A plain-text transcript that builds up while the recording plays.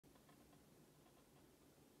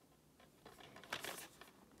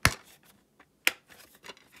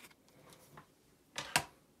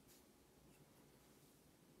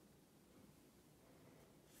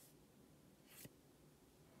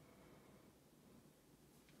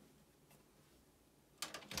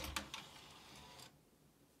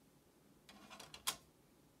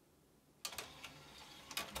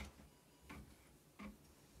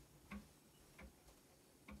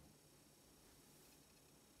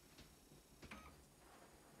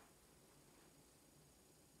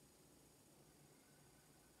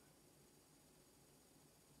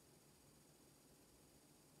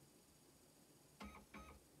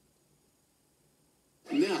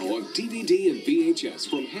on DVD and VHS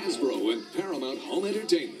from Hasbro and Paramount Home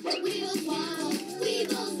Entertainment. Weebles wobble,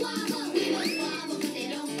 Weebles wobble, Weebles wobble, but they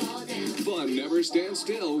don't fall down. Fun never stands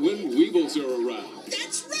still when Weebles are around.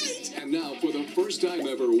 That's right! And now, for the first time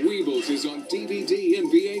ever, Weebles is on DVD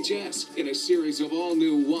and VHS in a series of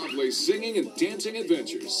all-new wobbly singing and dancing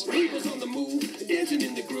adventures. Weebles on the move, dancing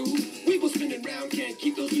in the groove. Weebles spinning round, can't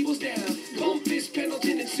keep those Weebles down. Bumpus,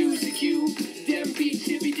 Pendleton, and Susie Q. Dem beat,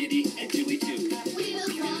 Tippy Diddy, and Dewey too.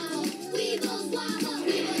 Weebles wobble, Weebles wobble,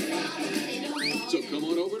 Weebles wobble, but they don't fall So come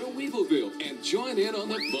on over to Weebleville and join in on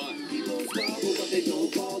the fun. Weebles wobble, but they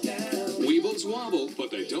don't fall down. Weebles wobble,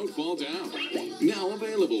 but they don't fall down. Now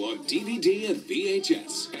available on DVD and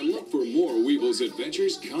VHS. And look for more Weebles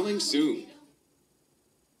adventures coming soon.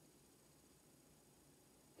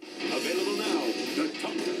 Available now, the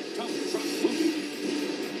Tonka Tough Truck Movie.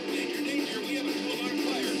 Danger, danger, we have a 12-arm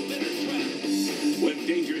fire. Better trap. When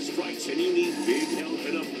danger strikes and you need big help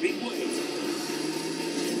in a big way,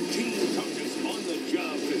 Team Tonka's on the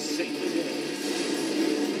job to save the day.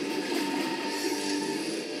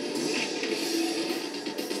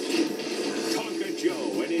 Tonka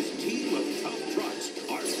Joe and his team of tough trucks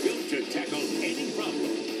are built to tackle any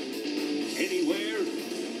problem, anywhere,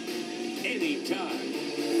 anytime.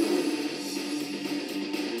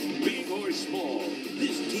 Big or small,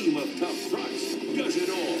 this team of tough trucks does it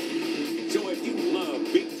all. So if you love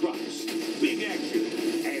big trucks, big action,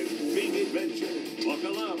 and big adventure,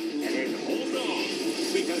 buckle up and hold on,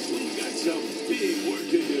 because we've got some big work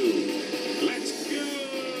to do. Let's go!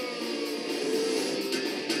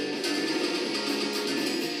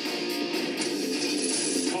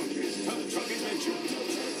 Tonka's Tough Truck Adventure.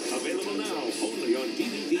 Available now only on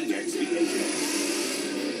DVD and VHS.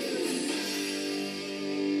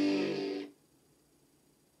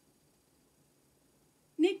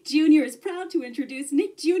 Nick Jr. is proud to introduce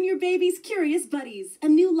Nick Jr. Baby's Curious Buddies, a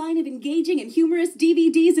new line of engaging and humorous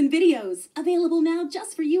DVDs and videos. Available now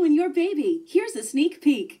just for you and your baby. Here's a sneak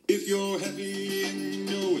peek. If you're happy and you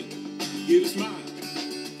know it, give a smile.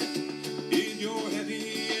 If you're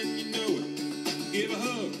happy and you know it, give a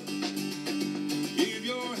hug. If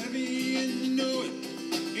you're happy and you know it,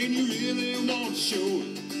 and you really want to show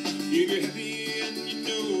it, if you're happy and you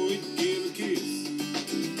know it, give a kiss.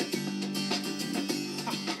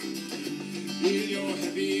 If you're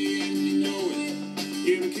happy and you know it,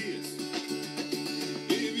 give a kiss.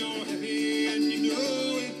 If you're happy and you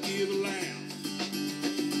know it, give a laugh.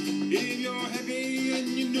 If you're happy and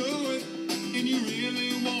you know it, and you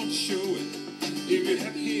really want to show it, if you're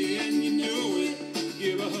happy and you know it,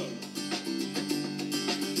 give a hug.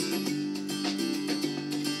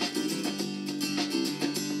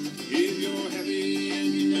 If you're happy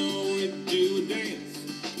and you know it, do a dance.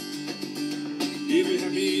 If you're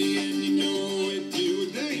happy and you know it, do a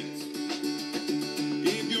dance.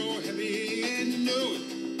 If you're happy and you know it,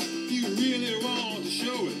 you really want to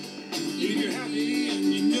show it. If you're happy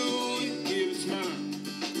and you know it, give a smile.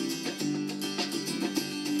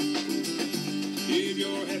 If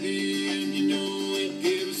you're happy and you know it,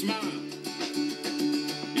 give a smile.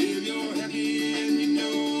 If you're happy and you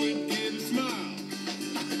know it, give a smile.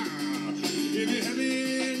 If you're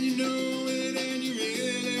happy and you know it and you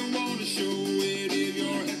really want to show it, if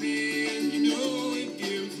you're happy and you know it,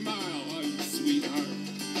 give a smile. Oh, you sweetheart.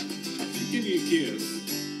 Give me a kiss.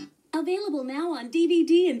 Available now on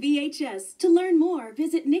DVD and VHS. To learn more,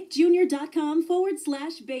 visit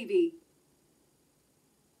nickjr.com/baby.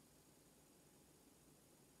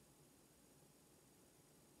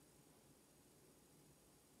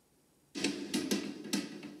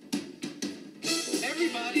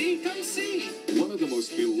 Everybody, come see. One of the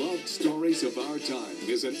most beloved stories of our time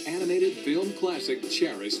is an animated film classic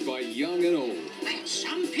cherished by young and old. That's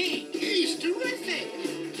some pig. He's terrific.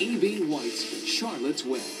 E.B. White's Charlotte's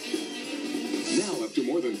Web. Now, after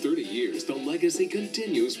more than 30 years, the legacy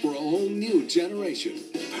continues for a whole new generation.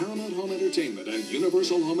 Paramount Home Entertainment and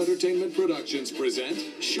Universal Home Entertainment Productions present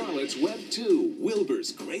Charlotte's Web 2,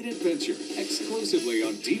 Wilbur's Great Adventure, exclusively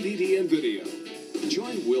on DVD and video.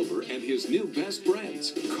 Join Wilbur and his new best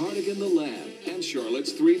friends, Cardigan the Lamb, and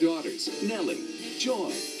Charlotte's three daughters, Nellie,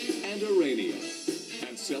 Joy, and Urania.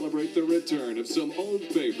 And celebrate the return of some old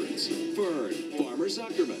favorites, Fern, Farmer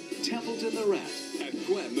Zuckerman, Templeton the Rat, and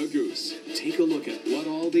Gwen the Goose. Take a look at what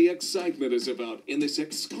all the excitement is about in this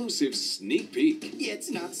exclusive sneak peek. It's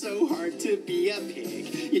not so hard to be a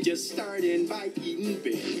pig. You just start in by eating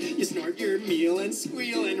big. You snort your meal and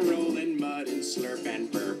squeal and roll in mud and slurp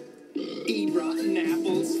and burp. Eat rotten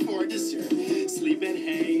apples for dessert. Sleep and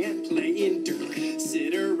hang and play in dirt.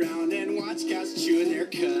 Sit around and watch cows chewing their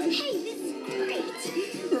cud. Hey, this is great.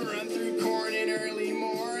 Run through corn in early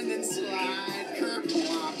morn, then slide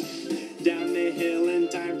kerplop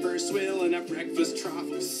breakfast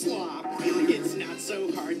trough of slop. It's not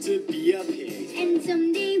so hard to be a pig. And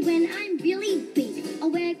someday when I'm really big,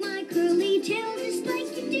 I'll wag my curly tail just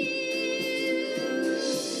like you do.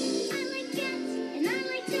 I like cats and I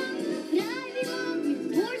like dogs, but I belong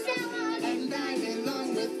with poor Salad. And I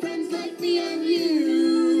belong with friends like me and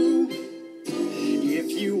you.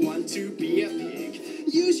 If you want to be a pig,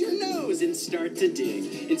 use your nose and start to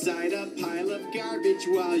dig inside a pile of garbage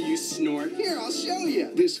while you snort. Here, I'll show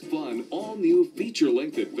you. This fun, all-new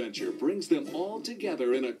feature-length adventure brings them all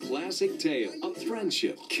together in a classic tale of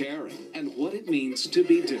friendship, caring, and what it means to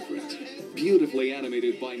be different. Beautifully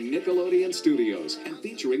animated by Nickelodeon Studios and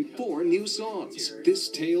featuring 4 new songs, this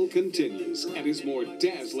tale continues and is more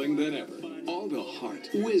dazzling than ever. All the heart,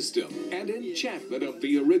 wisdom, and enchantment of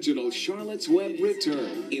the original Charlotte's Web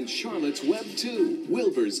return in Charlotte's Web 2,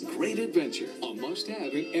 Wilbur's Great Adventure, a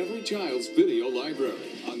must-have in every child's video library.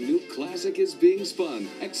 A new classic is being spun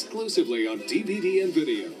exclusively on DVD and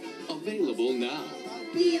video. Available now.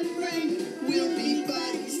 Be a friend, we'll be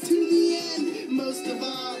buddies to the end. Most of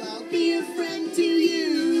all, I'll be a friend to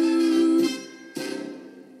you.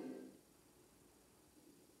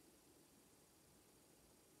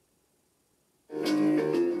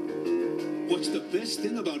 What's the best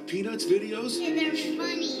thing about Peanuts videos? They're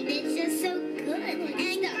funny. It's just so good.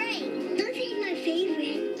 And great. Durfee's my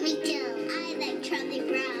favorite. Me too. I like Charlie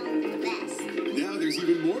Brown the best. Now there's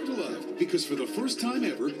even more to love, because for the first time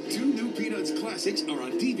ever, 2 new Peanuts classics are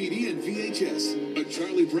on DVD and VHS. A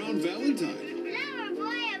Charlie Brown Valentine. Flower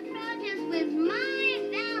boy approaches with my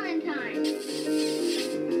Valentine.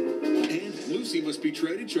 And Lucy Must Be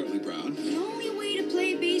Traded, Charlie Brown. The only way to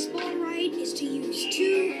play baseball right is to use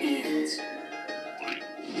 2 hands.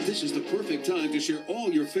 This is the perfect time to share all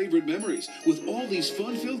your favorite memories with all these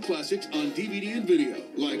fun-filled classics on DVD and video.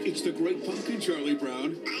 Like It's the Great Pumpkin, Charlie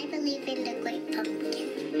Brown. I believe in the Great Pumpkin.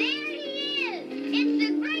 There he is! It's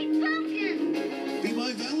the Great Pumpkin! Be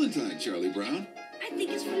My Valentine, Charlie Brown. I think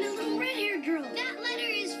it's from the little red-haired girl. That letter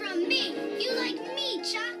is from me. You like me,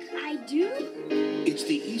 Chuck. I do? It's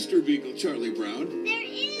the Easter Beagle, Charlie Brown. There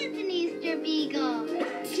is an Easter Beagle.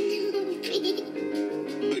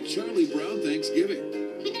 A Charlie Brown Thanksgiving.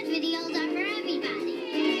 Peanut videos are for everybody.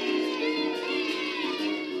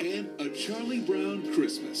 And a Charlie Brown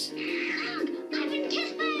Christmas. I've been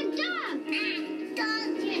kissed by a dog. Dog.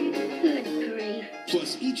 Good grief.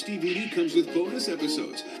 Plus, each DVD comes with bonus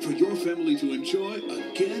episodes for your family to enjoy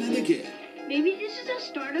again and again. Maybe this is the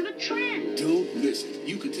start of a trend. Don't miss it.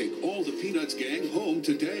 You can take all the Peanuts gang home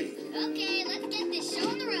today. Okay, let's get this show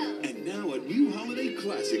on the road. And now a new holiday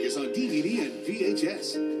classic is on DVD and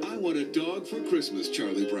VHS. I Want a Dog for Christmas,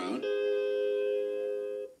 Charlie Brown.